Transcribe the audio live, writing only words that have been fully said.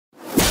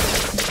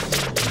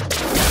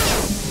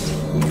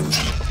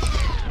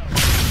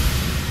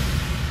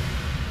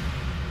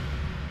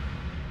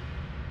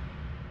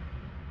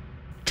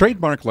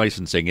Trademark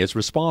licensing is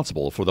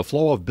responsible for the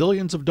flow of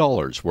billions of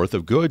dollars worth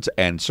of goods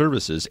and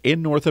services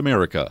in North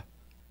America.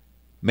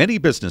 Many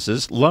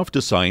businesses love to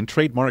sign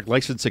trademark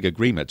licensing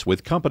agreements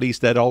with companies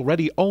that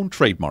already own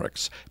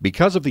trademarks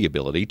because of the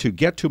ability to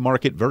get to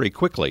market very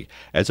quickly,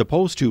 as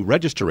opposed to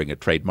registering a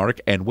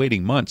trademark and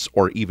waiting months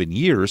or even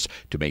years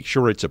to make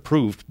sure it's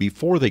approved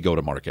before they go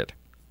to market.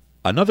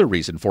 Another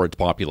reason for its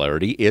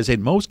popularity is,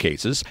 in most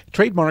cases,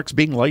 trademarks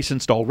being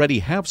licensed already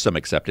have some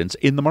acceptance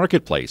in the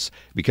marketplace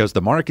because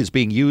the mark is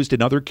being used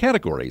in other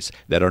categories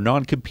that are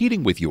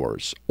non-competing with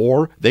yours,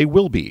 or they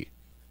will be.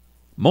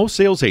 Most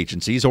sales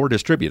agencies or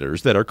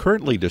distributors that are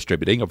currently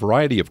distributing a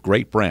variety of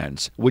great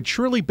brands would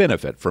surely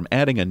benefit from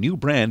adding a new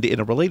brand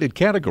in a related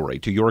category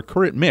to your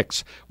current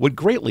mix would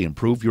greatly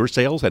improve your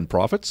sales and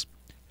profits.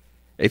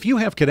 If you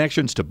have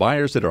connections to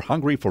buyers that are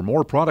hungry for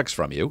more products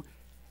from you,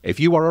 if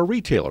you are a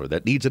retailer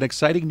that needs an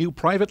exciting new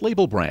private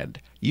label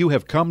brand, you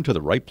have come to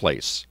the right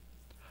place.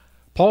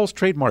 Paul's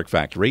Trademark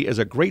Factory is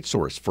a great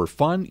source for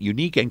fun,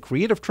 unique, and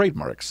creative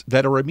trademarks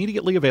that are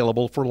immediately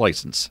available for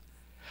license.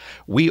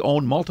 We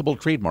own multiple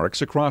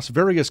trademarks across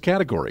various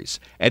categories,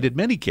 and in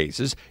many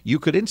cases, you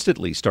could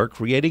instantly start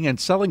creating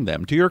and selling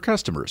them to your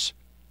customers.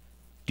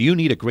 Do you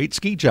need a great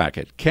ski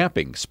jacket,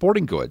 camping,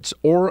 sporting goods,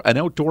 or an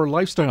outdoor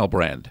lifestyle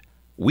brand?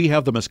 We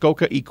have the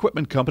Muskoka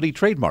Equipment Company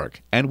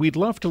trademark, and we'd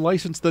love to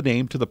license the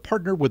name to the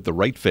partner with the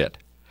right fit.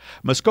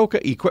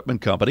 Muskoka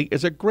Equipment Company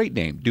is a great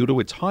name due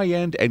to its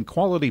high-end and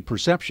quality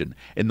perception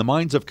in the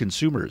minds of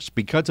consumers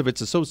because of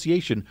its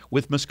association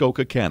with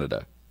Muskoka,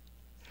 Canada.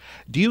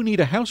 Do you need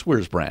a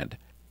housewares brand?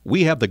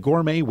 We have the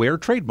Gourmet Wear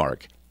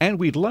trademark, and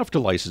we'd love to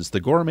license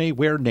the Gourmet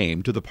Wear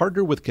name to the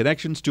partner with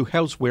connections to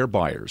houseware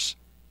buyers.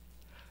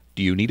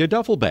 Do you need a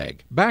duffel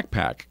bag,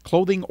 backpack,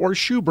 clothing, or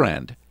shoe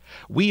brand?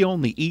 We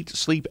own the Eat,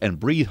 Sleep, and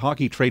Breathe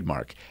Hockey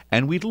trademark,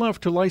 and we'd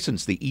love to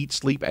license the Eat,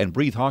 Sleep, and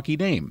Breathe Hockey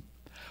name.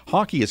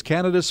 Hockey is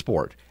Canada's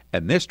sport,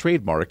 and this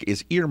trademark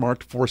is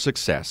earmarked for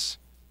success.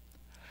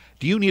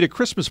 Do you need a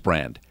Christmas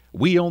brand?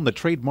 We own the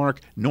trademark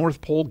North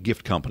Pole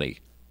Gift Company.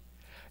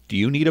 Do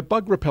you need a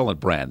bug repellent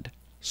brand?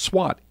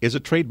 SWAT is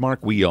a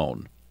trademark we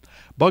own.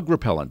 Bug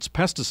repellents,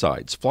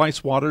 pesticides, fly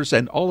swatters,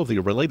 and all of the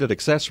related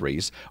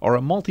accessories are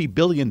a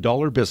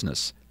multi-billion-dollar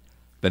business.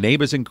 The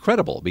name is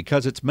incredible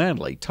because it's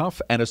manly,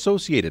 tough, and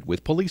associated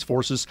with police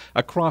forces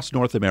across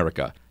North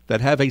America that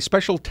have a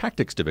special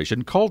tactics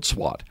division called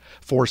SWAT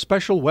for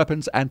special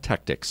weapons and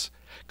tactics.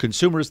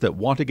 Consumers that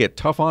want to get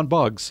tough on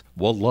bugs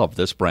will love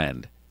this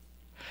brand.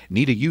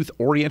 Need a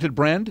youth-oriented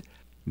brand?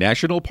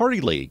 National Party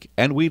League,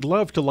 and we'd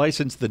love to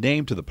license the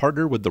name to the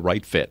partner with the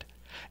right fit.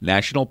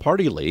 National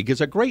Party League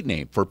is a great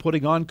name for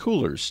putting on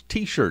coolers,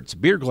 t-shirts,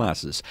 beer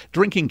glasses,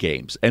 drinking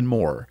games, and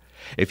more.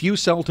 If you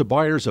sell to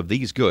buyers of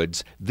these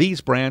goods, these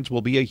brands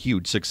will be a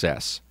huge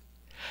success.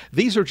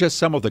 These are just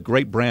some of the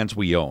great brands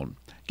we own.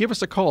 Give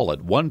us a call at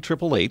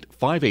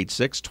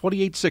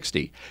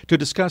 1-888-586-2860 to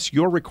discuss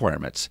your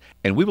requirements,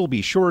 and we will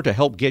be sure to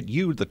help get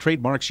you the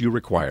trademarks you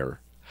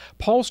require.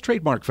 Paul's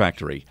Trademark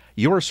Factory,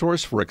 your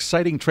source for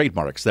exciting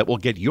trademarks that will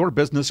get your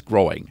business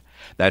growing.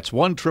 That's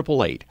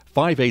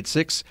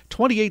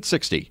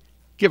 1-888-586-2860.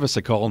 Give us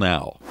a call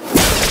now.